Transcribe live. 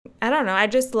don't know. I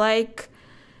just like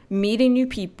meeting new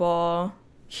people,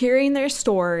 hearing their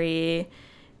story,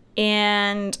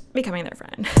 and becoming their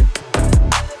friend.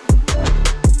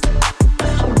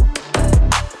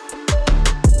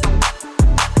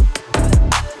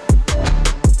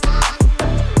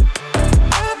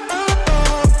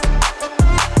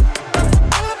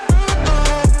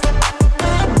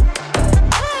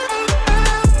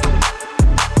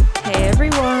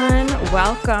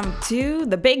 Welcome to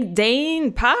the Big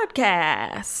Dane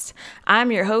podcast.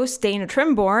 I'm your host, Dana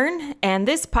Trimborn, and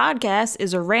this podcast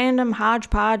is a random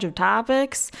hodgepodge of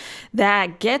topics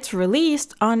that gets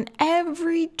released on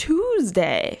every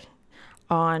Tuesday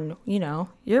on,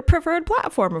 your preferred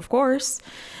platform, of course.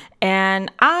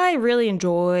 And I really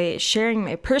enjoy sharing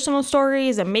my personal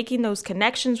stories and making those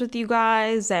connections with you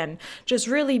guys and just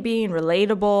really being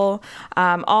relatable,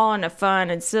 all in a fun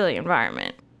and silly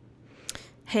environment.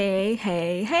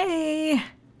 Hey.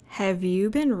 Have you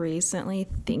been recently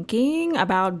thinking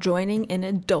about joining an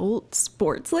adult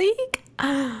sports league?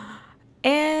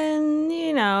 And,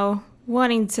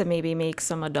 wanting to maybe make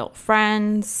some adult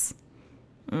friends?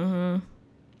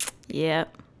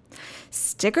 Yep.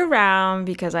 Stick around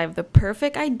because I have the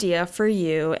perfect idea for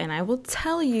you and I will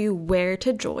tell you where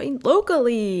to join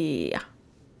locally.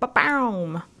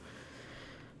 Ba-boom.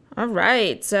 All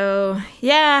right, so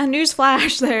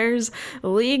newsflash, there's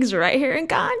leagues right here in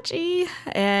Conchi,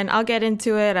 and I'll get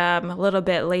into it a little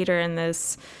bit later in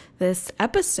this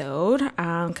episode,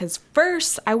 because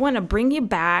first I want to bring you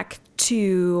back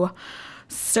to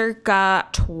circa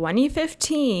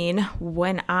 2015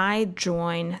 when I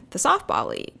joined the softball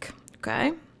league,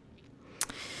 okay?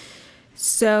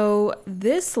 So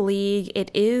this league,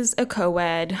 it is a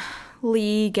co-ed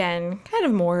league and kind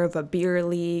of more of a beer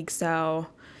league, so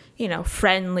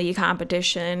friendly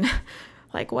competition.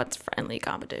 Like, what's friendly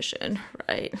competition,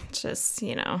 right? Just,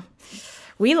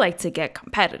 we like to get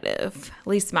competitive, at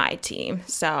least my team.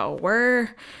 So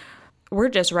we're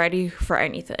just ready for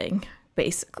anything,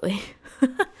 basically.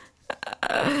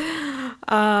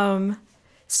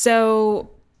 So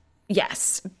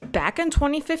yes, back in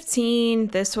 2015,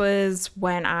 this was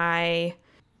when I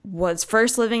was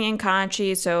first living in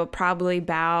Conchi, so probably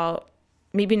about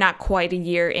maybe not quite a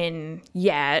year in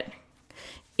yet.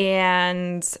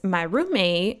 And my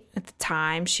roommate at the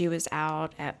time, she was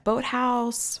out at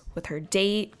Boathouse with her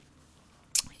date.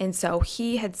 And so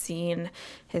he had seen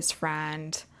his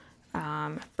friend,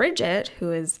 Bridget,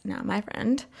 who is now my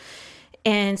friend.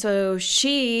 And so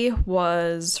she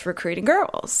was recruiting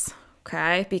girls,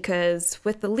 okay? Because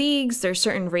with the leagues, there's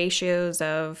certain ratios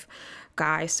of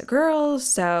guys to girls.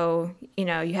 So, you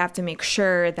have to make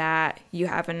sure that you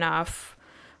have enough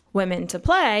women to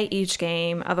play each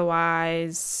game.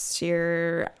 Otherwise,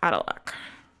 you're out of luck.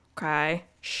 Okay?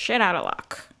 Shit out of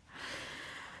luck.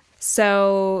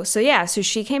 So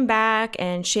she came back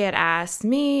and she had asked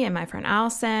me and my friend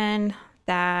Allison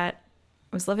that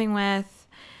I was living with.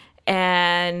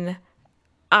 And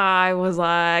I was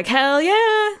like, hell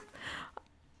yeah.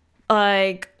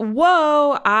 Like,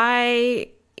 whoa, I,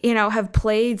 have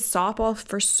played softball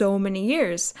for so many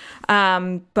years.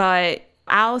 But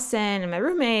Allison and my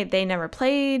roommate, they never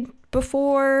played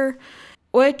before,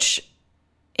 which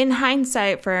in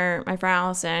hindsight for my friend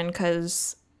Allison,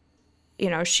 because,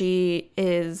 she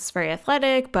is very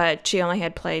athletic, but she only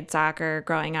had played soccer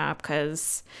growing up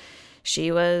because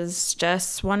she was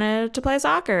just wanted to play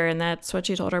soccer and that's what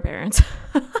she told her parents.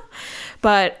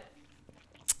 But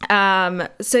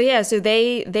so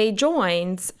they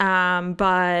joined,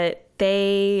 but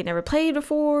they never played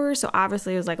before, so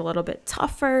obviously it was like a little bit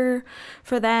tougher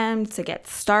for them to get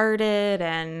started.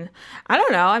 And I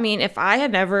don't know, I mean, if I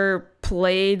had never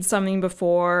played something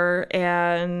before,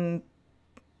 and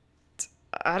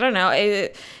I don't know,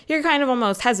 you're kind of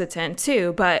almost hesitant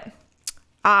too. But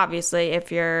obviously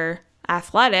if you're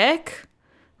athletic,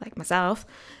 like myself,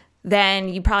 then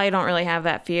you probably don't really have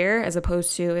that fear, as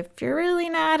opposed to if you're really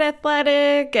not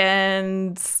athletic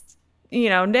and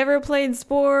never played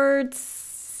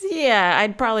sports,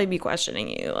 I'd probably be questioning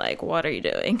you, like, what are you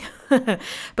doing?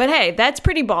 But hey, that's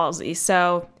pretty ballsy.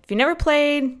 So if you never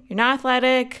played, you're not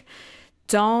athletic,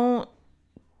 don't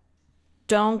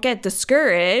get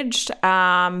discouraged.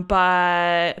 But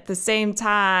at the same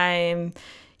time,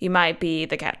 you might be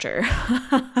the catcher.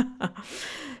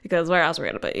 Because where else are we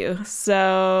going to put you?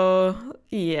 So,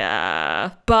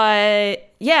 yeah.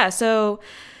 But, yeah, so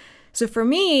for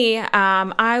me,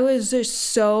 I was just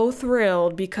so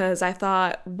thrilled because I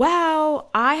thought, wow,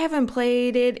 I haven't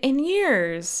played it in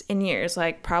years,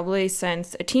 like probably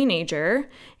since a teenager.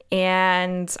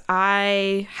 And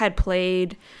I had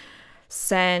played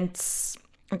since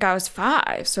like I was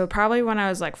 5. So probably when I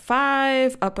was like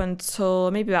 5 up until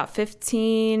maybe about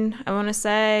 15, I want to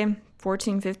say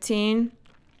 14, 15,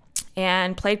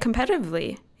 and played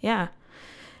competitively. Yeah.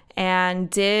 And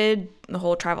did the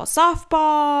whole travel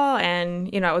softball,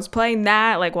 and I was playing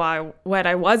that like when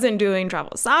I wasn't doing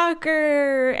travel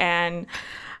soccer. And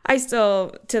I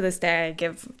still, to this day,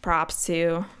 give props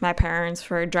to my parents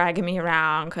for dragging me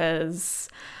around, because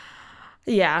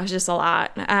yeah, it was just a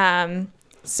lot.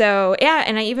 So yeah,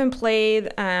 and I even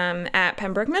played at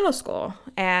Pembroke Middle School.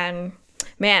 And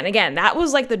man, again, that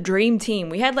was like the dream team.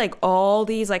 We had like all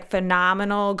these like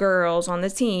phenomenal girls on the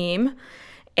team,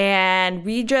 and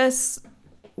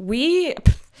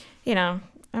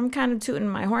I'm kind of tooting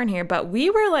my horn here, but we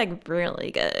were like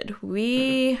really good.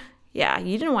 Yeah,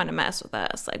 you didn't want to mess with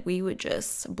us. Like, we would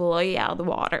just blow you out of the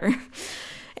water.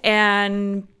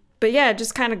 But yeah, it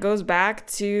just kind of goes back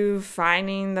to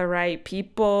finding the right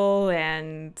people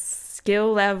and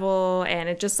skill level, and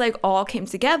it just like all came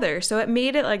together. So it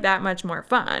made it like that much more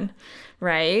fun,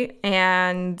 right?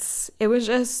 And it was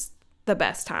just the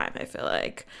best time, I feel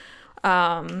like.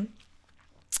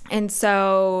 And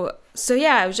so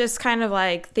yeah, I was just kind of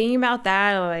like thinking about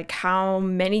that, like how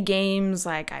many games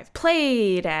like I've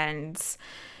played, and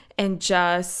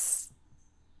just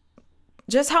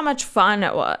how much fun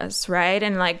it was, right?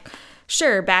 And like,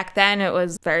 sure, back then it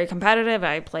was very competitive.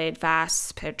 I played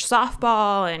fast pitch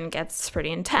softball and gets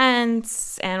pretty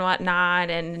intense and whatnot.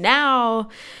 And now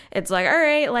it's like, all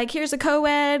right, like here's a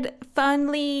co-ed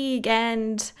fun league,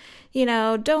 and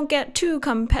don't get too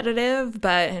competitive.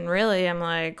 And really, I'm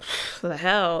like, what the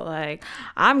hell? Like,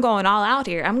 I'm going all out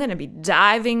here. I'm going to be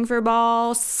diving for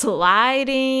balls,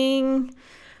 sliding.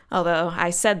 Although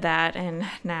I said that, and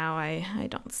now I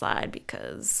don't slide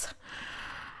because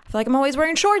I feel like I'm always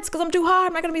wearing shorts because I'm too hot.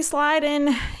 I'm not going to be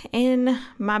sliding in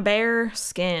my bare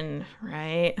skin,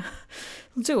 right?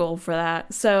 I'm too old for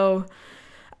that. So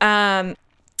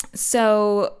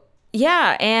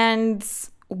yeah, and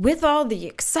with all the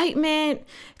excitement,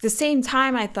 at the same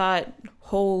time, I thought,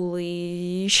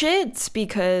 holy shit,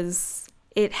 because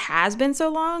it has been so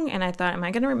long, and I thought, am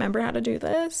I going to remember how to do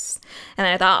this? And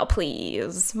I thought, oh,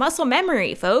 please, muscle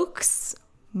memory, folks.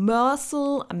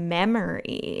 Muscle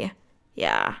memory.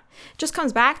 Yeah. It just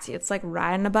comes back to you. It's like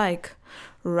riding a bike.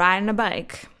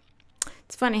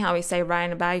 It's funny how we say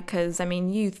riding a bike, because, I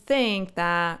mean, you think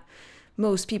that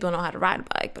most people know how to ride a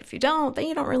bike, but if you don't, then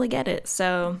you don't really get it.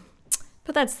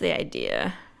 But that's the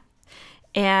idea.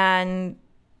 And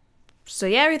so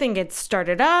yeah, everything gets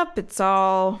started up. It's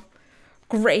all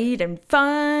great and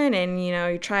fun, and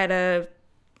you try to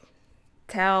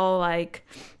tell like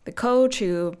the coach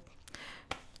who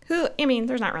I mean,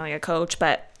 there's not really a coach,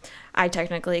 but I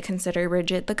technically consider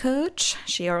Bridget the coach.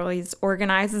 She always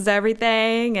organizes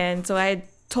everything, and so I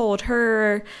told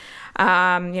her,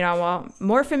 well,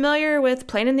 more familiar with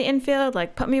playing in the infield,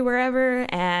 like put me wherever.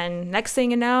 And next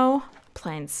thing you know,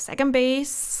 playing second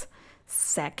base.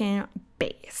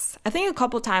 I think a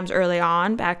couple times early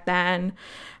on back then,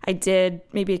 I did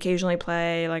maybe occasionally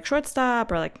play like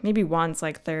shortstop, or like maybe once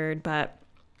like third, but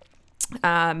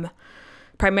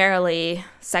primarily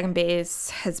second base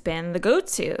has been the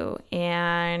go-to,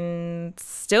 and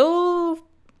still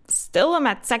I'm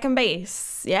at second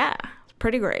base. Yeah,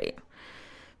 pretty great.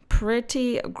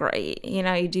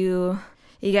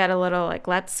 You get a little like,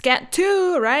 let's get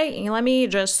to, right? And let me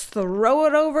just throw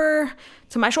it over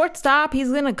to my shortstop. He's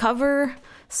going to cover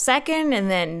second, and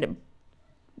then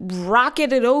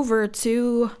rocket it over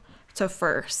to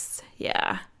first.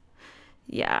 Yeah.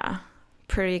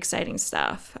 Pretty exciting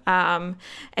stuff. And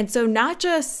so not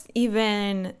just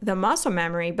even the muscle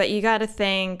memory, but you got to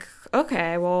think,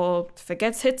 okay, well, if it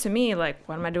gets hit to me, like,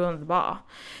 what am I doing with the ball?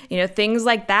 Things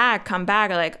like that come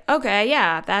back, like, okay,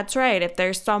 yeah, that's right. If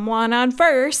there's someone on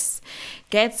first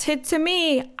gets hit to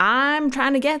me, I'm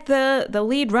trying to get the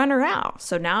lead runner out.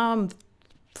 So now I'm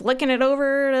flicking it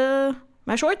over to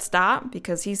my shortstop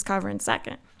because he's covering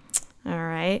second. All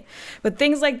right. But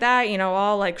things like that,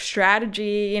 all like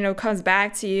strategy, comes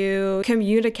back to you,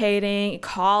 communicating,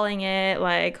 calling it,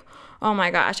 like, oh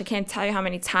my gosh, I can't tell you how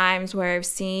many times where I've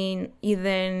seen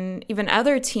even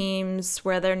other teams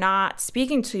where they're not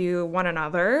speaking to one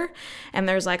another, and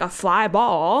there's like a fly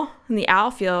ball in the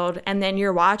outfield, and then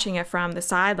you're watching it from the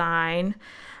sideline,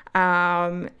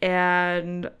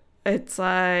 and it's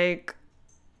like,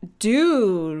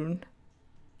 dude,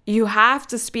 you have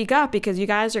to speak up because you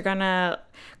guys are gonna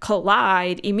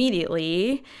collide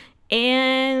immediately,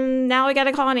 and now we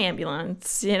gotta call an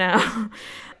ambulance,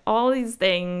 all these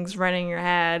things running your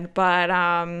head. But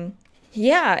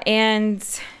yeah,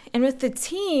 and And with the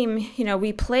team,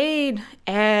 we played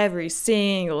every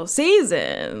single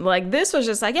season. Like, this was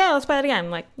just like, yeah, let's play it again.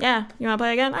 Like, yeah, you want to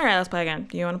play again? All right, let's play again.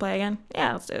 Do you want to play again?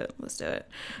 Yeah, let's do it. Let's do it.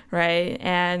 Right?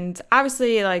 And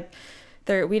obviously, like,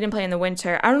 we didn't play in the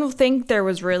winter. I don't think there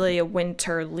was really a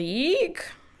winter league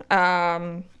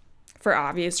for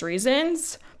obvious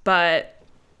reasons. But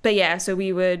yeah, so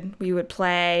we would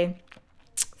play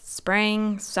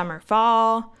spring, summer,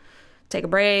 fall, take a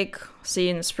break, see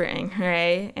you in the spring,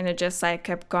 right? And it just like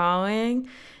kept going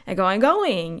and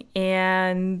going.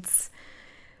 And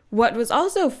what was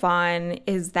also fun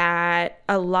is that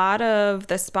a lot of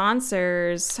the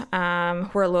sponsors who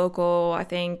are local, I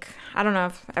don't know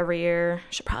if every year, I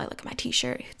should probably look at my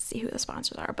t-shirt to see who the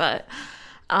sponsors are, but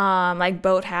like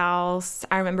Boathouse,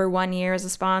 I remember one year as a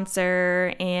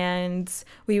sponsor, and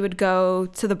we would go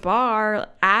to the bar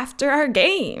after our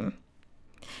game.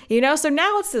 So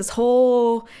now it's this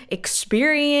whole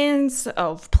experience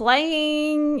of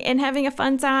playing and having a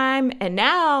fun time. And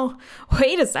now,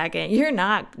 wait a second, you're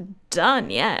not done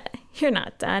yet. You're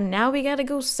not done. Now we got to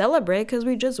go celebrate because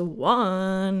we just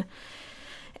won.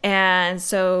 And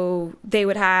so they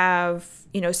would have,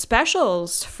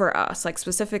 specials for us, like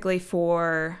specifically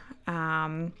for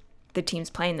the teams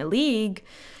playing the league.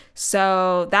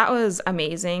 So that was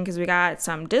amazing because we got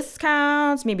some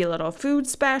discounts, maybe a little food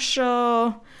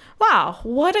special. Wow,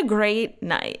 what a great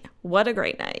night. What a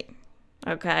great night.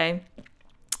 Okay.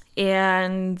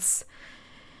 And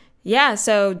yeah,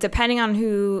 so depending on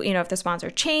who, if the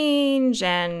sponsor changed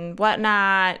and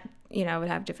whatnot, would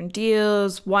have different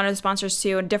deals. One of the sponsors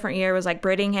too, a different year was like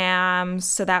Brittingham's.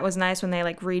 So that was nice when they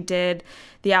like redid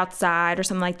the outside or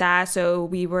something like that. So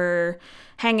we were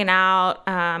hanging out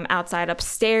outside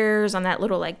upstairs on that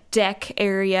little like deck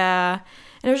area.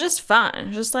 And it was just fun. It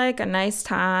was just like a nice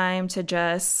time to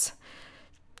just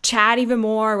chat even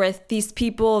more with these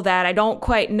people that I don't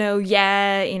quite know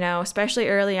yet, especially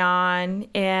early on.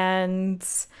 And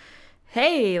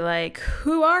hey, like,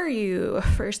 who are you,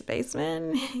 first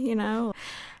baseman?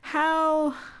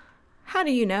 How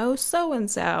do you know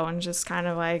so-and-so? And just kind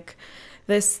of like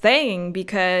this thing,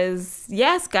 because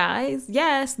yes, guys,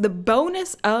 yes, the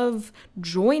bonus of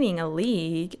joining a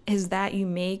league is that you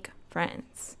make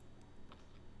friends.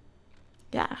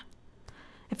 Yeah.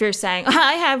 If you're saying,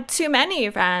 I have too many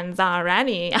friends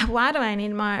already, why do I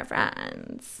need more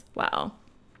friends? Well,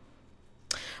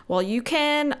 you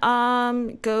can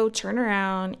go turn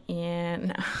around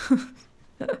and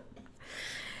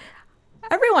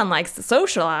everyone likes to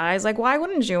socialize. Like, why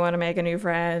wouldn't you want to make a new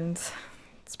friend?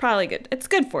 It's probably good. It's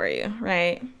good for you,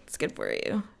 right? It's good for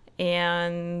you.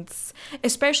 And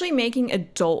especially making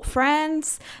adult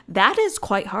friends, that is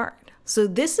quite hard. So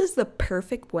this is the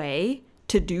perfect way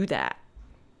to do that.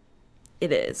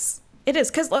 It is. It is.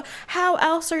 Because how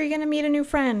else are you going to meet a new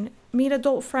friend? Meet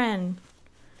adult friend,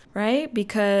 right?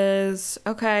 Because,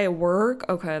 okay, work,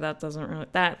 okay, that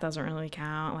doesn't really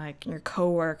count. Like your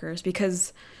coworkers,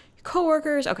 because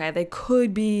coworkers, okay, they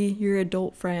could be your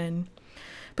adult friend.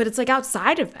 But it's like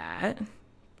outside of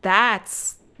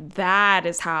that, that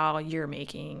is how you're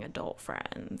making adult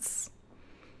friends.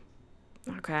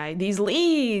 Okay, these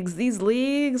leagues,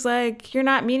 like you're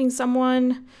not meeting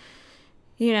someone,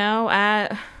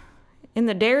 in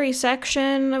the dairy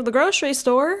section of the grocery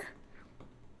store.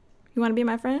 You want to be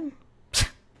my friend?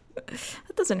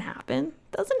 That doesn't happen.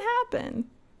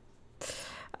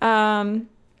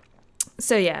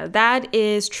 So yeah, that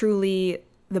is truly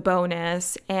the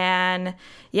bonus. And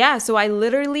yeah, so I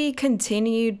literally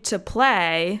continued to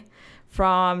play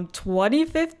from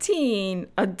 2015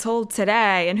 until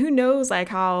today, and who knows like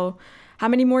how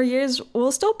many more years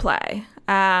we'll still play.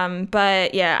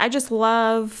 But yeah, I just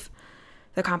love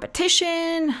the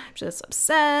competition. I'm just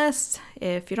obsessed.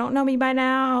 If you don't know me by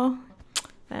now,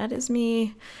 that is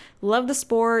me. Love the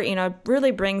sport. It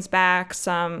really brings back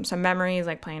some memories,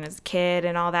 like playing as a kid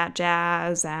and all that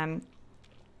jazz.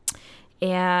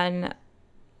 And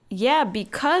yeah,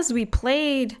 because we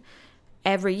played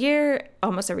every year,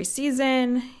 almost every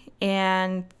season,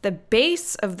 and the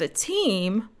base of the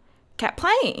team kept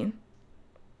playing,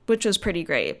 which was pretty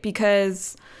great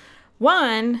because,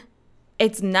 one,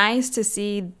 it's nice to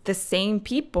see the same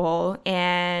people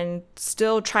and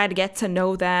still try to get to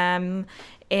know them,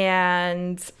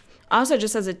 and also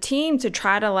just as a team to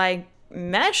try to like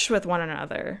mesh with one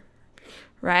another,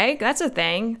 right? That's a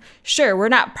thing. Sure, we're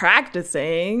not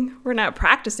practicing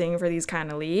for these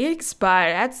kind of leagues, but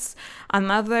that's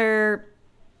another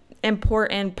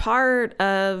important part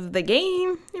of the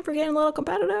game if we're getting a little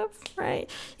competitive, right?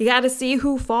 You got to see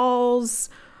who falls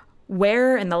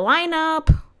where in the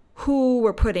lineup, who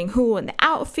we're putting who in the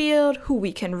outfield, who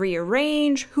we can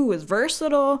rearrange, who is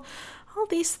versatile, all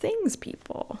these things,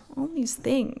 people, all these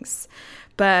things.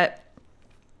 But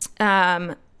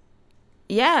yeah,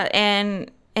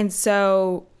 and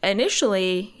so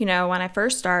initially, you know, when I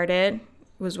first started, it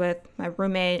was with my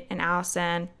roommate and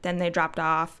Allison. Then they dropped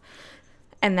off,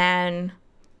 and then,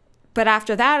 but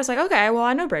after that, it's like, okay, well,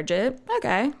 I know Bridget,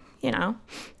 okay, you know,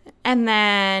 and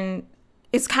then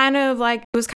it's kind of like,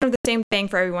 it was kind of the same thing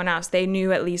for everyone else. They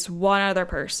knew at least one other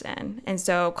person. And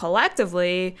so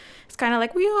collectively, it's kind of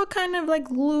like we all kind of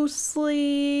like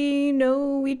loosely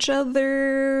know each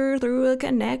other through a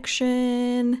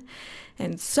connection.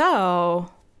 And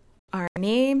so our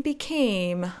name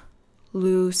became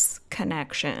Loose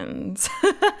Connections.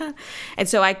 And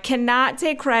so I cannot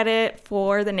take credit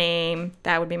for the name.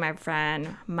 That would be my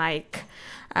friend Mike,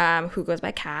 who goes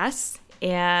by Cass.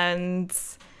 And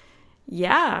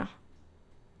yeah,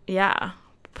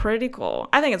 pretty cool.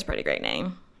 I think it's a pretty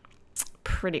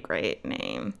great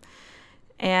name.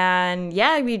 And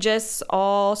yeah, we just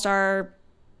all start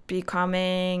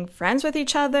becoming friends with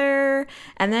each other.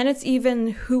 And then it's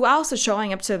even who else is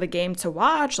showing up to the game to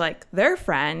watch, like their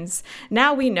friends.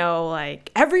 Now we know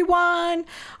like everyone.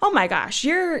 Oh my gosh,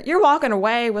 you're walking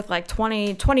away with like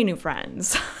 20 new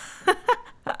friends.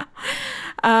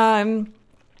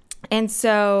 And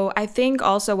so I think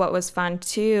also what was fun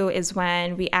too is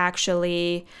when we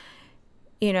actually,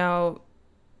 you know,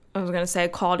 I was going to say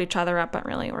called each other up, but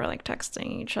really we're like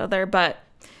texting each other, but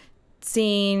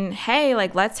seeing, hey,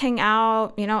 like, let's hang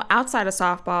out, you know, outside of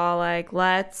softball. Like,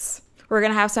 we're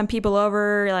going to have some people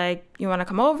over, like, you want to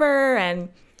come over and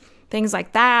things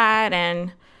like that.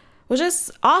 And it was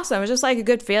just awesome. It was just like a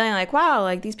good feeling, like, wow,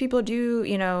 like these people do,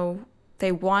 you know,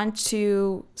 they want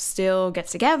to still get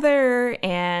together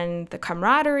and the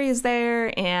camaraderie is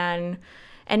there. And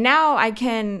now I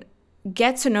can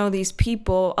get to know these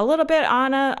people a little bit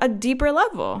on a deeper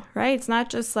level, right? It's not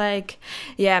just like,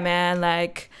 yeah, man,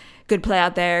 like, good play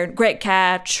out there, great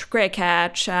catch.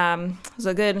 It was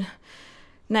a good,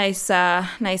 nice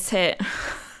hit.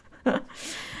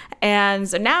 And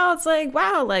so now it's like,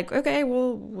 wow, like, okay,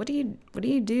 well, what do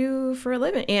you do for a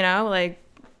living? You know, like,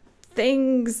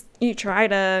 things you try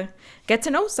to get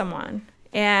to know someone.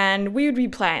 And we would be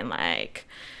playing, like,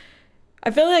 I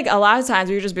feel like a lot of times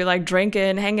we would just be like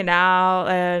drinking, hanging out,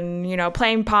 and, you know,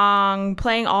 playing pong,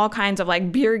 playing all kinds of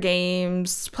like beer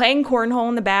games, playing cornhole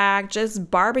in the back,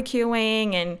 just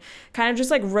barbecuing and kind of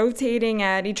just like rotating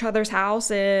at each other's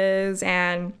houses.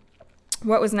 And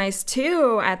what was nice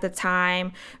too at the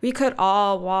time, we could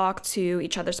all walk to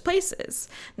each other's places.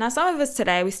 Now, some of us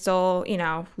today, we still, you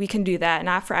know, we can do that,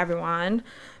 not for everyone.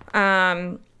 But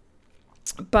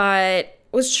it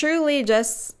was truly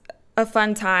just a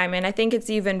fun time. And I think it's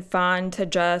even fun to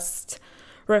just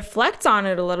reflect on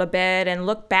it a little bit and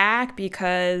look back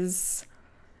because,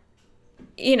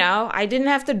 you know, I didn't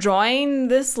have to join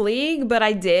this league, but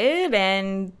I did.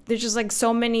 And there's just like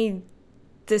so many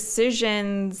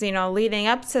decisions, you know, leading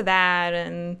up to that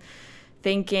and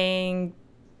thinking,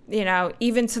 you know,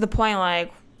 even to the point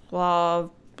like,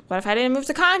 well, what if I didn't move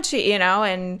to Conchi, you know,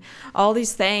 and all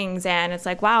these things. And it's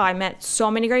like, wow, I met so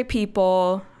many great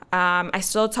people. I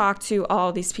still talk to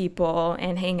all these people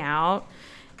and hang out,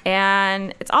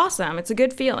 and it's awesome. It's a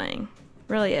good feeling. It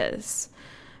really is.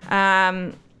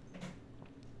 And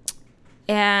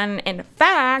in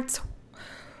fact,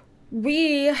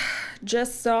 we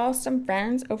just saw some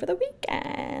friends over the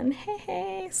weekend.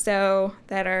 Hey. So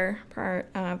that are part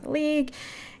of the league.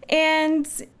 And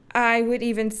I would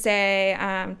even say,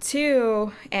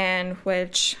 too, and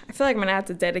which I feel like I'm going to have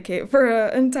to dedicate for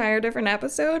an entire different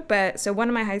episode, but so one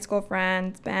of my high school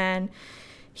friends, Ben,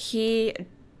 he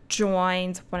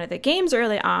joined one of the games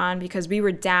early on because we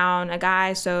were down a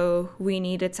guy, so we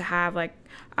needed to have, like,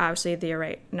 obviously the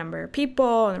right number of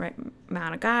people and the right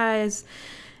amount of guys.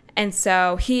 And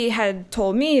so he had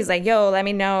told me, he's like, yo, let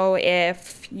me know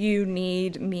if you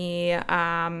need me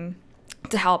to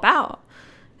help out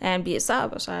and be a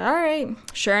sub. I was like, all right.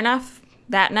 Sure enough,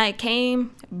 that night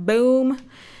came, boom,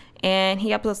 and he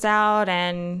helped us out,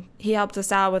 and he helped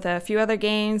us out with a few other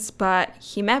games, but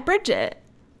he met Bridget,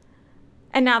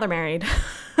 and now they're married.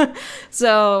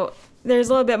 So there's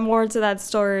a little bit more to that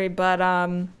story, but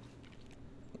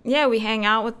yeah, we hang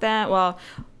out with them. Well,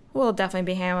 we'll definitely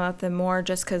be hanging out with them more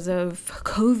just because of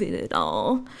COVID and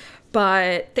all.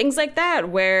 But things like that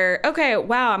where, okay,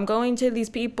 wow, I'm going to these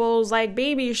people's like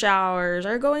baby showers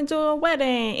or going to a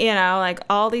wedding, you know, like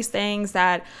all these things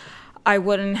that I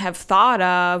wouldn't have thought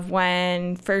of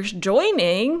when first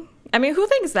joining. I mean, who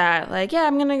thinks that? Like, yeah,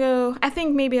 I'm going to go, I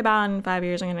think maybe about in 5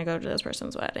 years, I'm going to go to this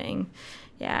person's wedding.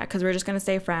 Yeah, because we're just going to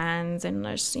stay friends and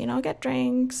just, you know, get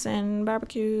drinks and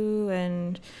barbecue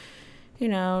and, you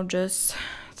know, just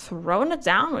throwing it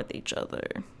down with each other.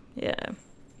 Yeah.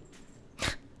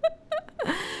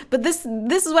 But this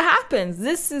is what happens.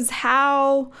 This is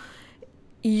how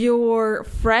your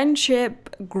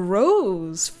friendship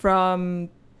grows, from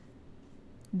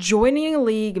joining a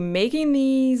league, making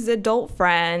these adult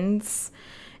friends,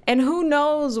 and who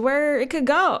knows where it could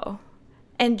go.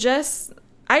 And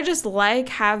I just like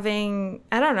having,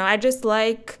 I don't know, I just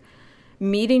like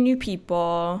meeting new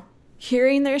people,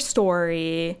 hearing their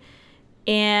story,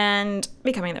 and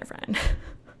becoming their friend.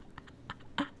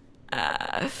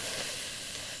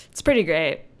 It's pretty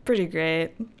great.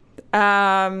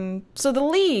 So the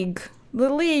league,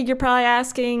 you're probably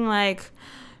asking, like,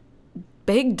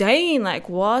 Big Dane, like,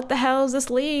 what the hell is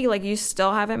this league? Like, you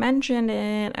still haven't mentioned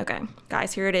it. Okay,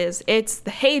 guys, here it is. It's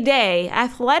the Heyday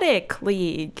Athletic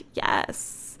League.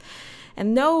 Yes.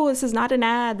 And no, this is not an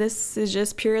ad. This is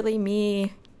just purely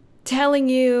me telling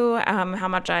you how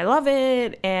much I love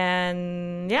it.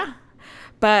 And yeah.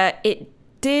 But it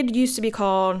did used to be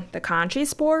called the Conchi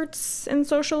Sports and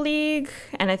Social League,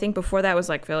 and I think before that was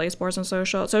like Philly Sports and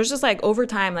Social. So it was just like over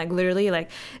time, like literally,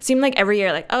 like it seemed like every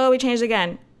year, like, oh, we changed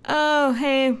again. Oh,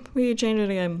 hey, we changed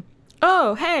it again.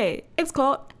 Oh, hey, it's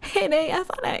called Heyday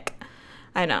Athletic.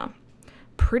 I know,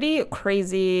 pretty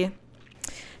crazy.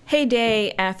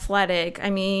 Heyday Athletic. I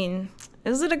mean,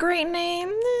 is it a great name?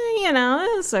 You know,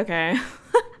 it's okay.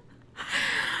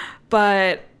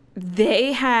 But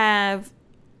they have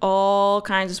all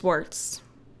kinds of sports.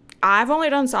 I've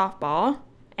only done softball,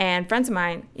 and friends of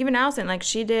mine, even Allison, like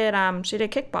she did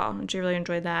kickball, and she really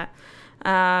enjoyed that.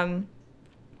 And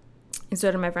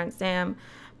so did my friend Sam.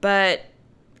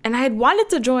 And I had wanted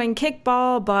to join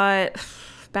kickball, but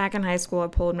back in high school I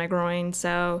pulled my groin.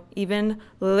 So even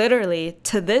literally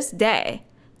to this day,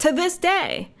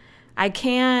 I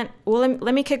can't. Well,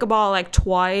 let me kick a ball like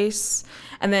twice,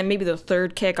 and then maybe the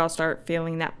third kick I'll start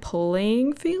feeling that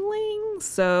pulling feeling.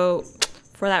 So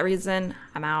for that reason,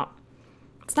 I'm out.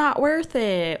 It's not worth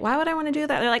it. Why would I want to do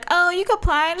that? They're like, oh, you could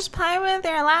play, just play with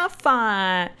their laugh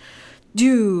fun.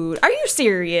 Dude, are you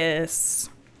serious?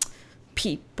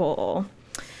 People.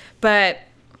 But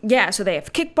yeah, so they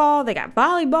have kickball, they got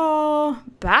volleyball,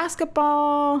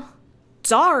 basketball,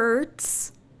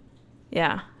 darts.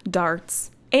 Yeah, darts.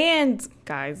 And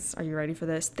guys, are you ready for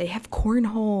this? They have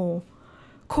cornhole.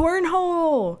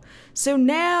 So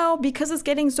now, because it's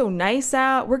getting so nice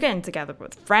out, we're getting together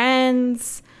with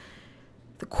friends.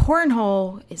 The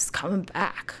cornhole is coming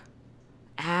back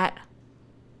at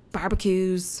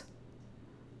barbecues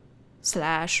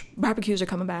are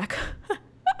coming back.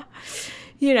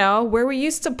 You know, where we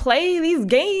used to play these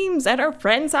games at our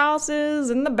friends' houses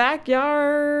in the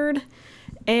backyard.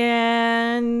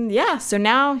 And yeah, so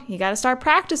now you got to start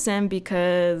practicing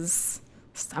because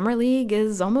Summer League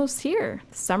is almost here.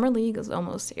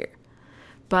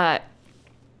 But,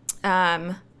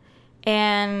 and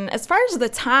as far as the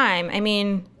time, I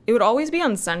mean, it would always be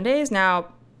on Sundays.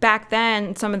 Now, back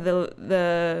then, some of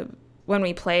the when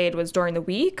we played was during the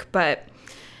week, but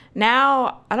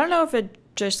now I don't know if it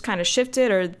just kind of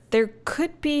shifted or there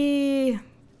could be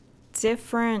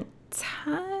different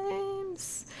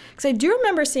times. Because I do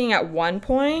remember seeing at one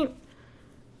point,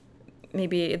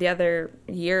 maybe the other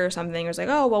year or something, it was like,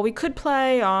 oh, well, we could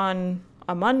play on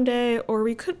a Monday or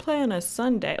we could play on a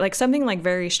Sunday. Like something like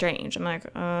very strange. I'm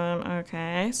like,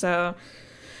 okay. So,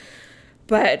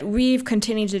 but we've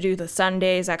continued to do the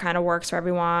Sundays. That kind of works for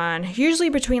everyone. Usually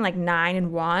between like 9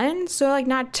 and 1. So like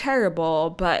not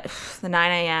terrible, but the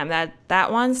 9 a.m.,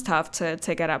 that one's tough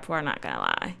to get up for, I'm not going to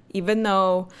lie. Even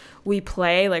though we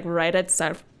play like right at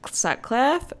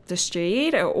Sutcliffe, the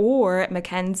street, or at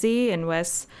Mackenzie in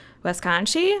West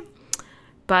Conchie.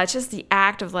 But it's just the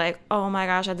act of like, oh my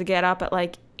gosh, I had to get up at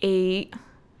like 8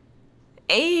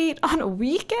 on a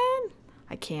weekend.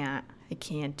 I can't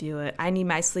do it. I need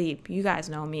my sleep. You guys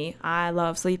know me. I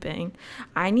love sleeping.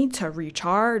 I need to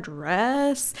recharge,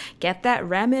 rest, get that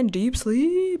REM and deep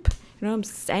sleep. You know what I'm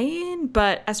saying?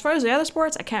 But as far as the other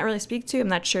sports, I can't really speak to. I'm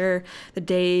not sure the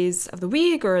days of the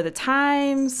week or the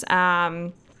times.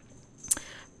 But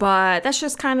that's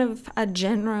just kind of a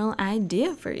general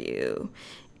idea for you.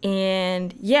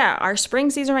 And yeah, our spring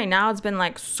season right now, it's been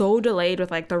like so delayed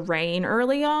with like the rain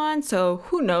early on. So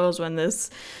who knows when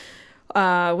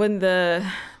when the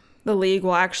league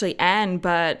will actually end.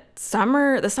 But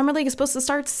the summer league is supposed to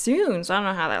start soon. So I don't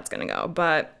know how that's going to go.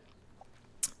 But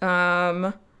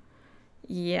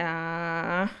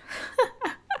yeah.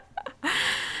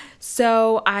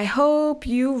 So I hope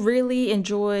you really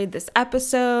enjoyed this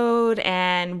episode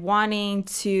and wanting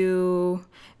to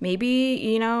maybe,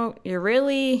 you know, you're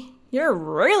really you're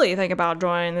really thinking about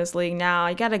joining this league now,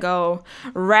 you got to go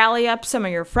rally up some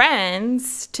of your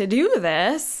friends to do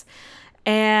this.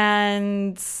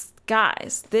 And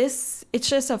guys, it's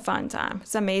just a fun time.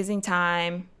 It's an amazing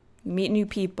time. You meet new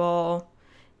people.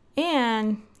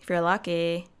 And if you're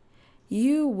lucky,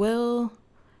 you will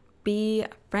be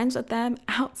friends with them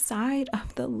outside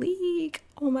of the league.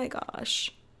 Oh my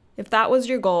gosh. If that was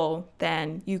your goal,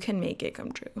 then you can make it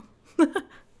come true.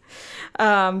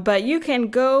 But you can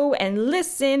go and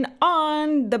listen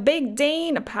on the Big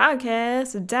Dane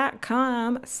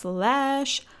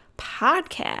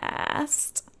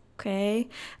podcast.com/podcast. Okay.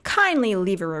 Kindly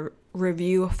leave a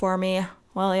review for me.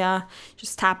 Well, yeah,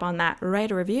 just tap on that,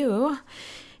 write a review,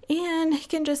 and you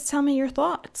can just tell me your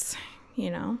thoughts,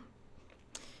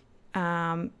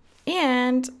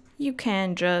 and you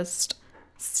can just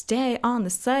stay on the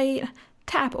site,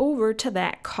 tap over to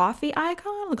that coffee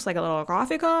icon. Looks like a little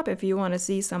coffee cup if you want to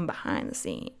see some behind the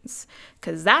scenes,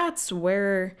 because that's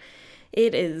where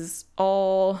it is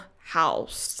all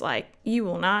housed. Like, you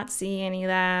will not see any of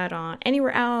that on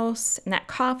anywhere else. And that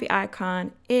coffee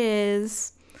icon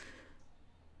is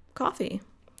coffee.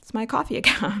 It's my coffee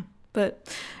account, but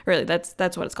really that's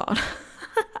what it's called.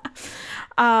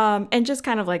 And just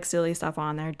kind of like silly stuff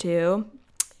on there too.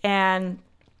 And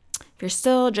if you're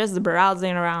still just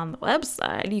browsing around the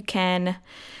website, you can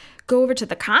go over to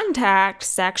the contact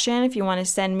section if you want to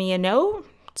send me a note,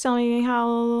 tell me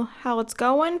how it's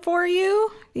going for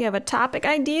you, if you have a topic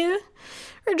idea,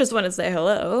 or just want to say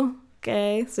hello.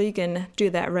 Okay, so you can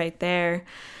do that right there.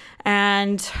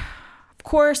 And of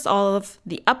course, all of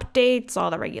the updates, all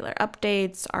the regular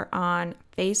updates are on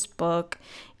Facebook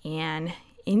and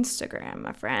Instagram,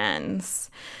 my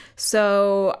friends.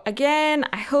 So again,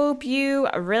 I hope you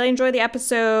really enjoyed the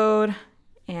episode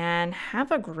and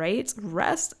have a great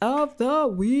rest of the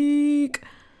week.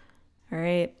 All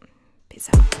right, peace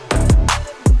out.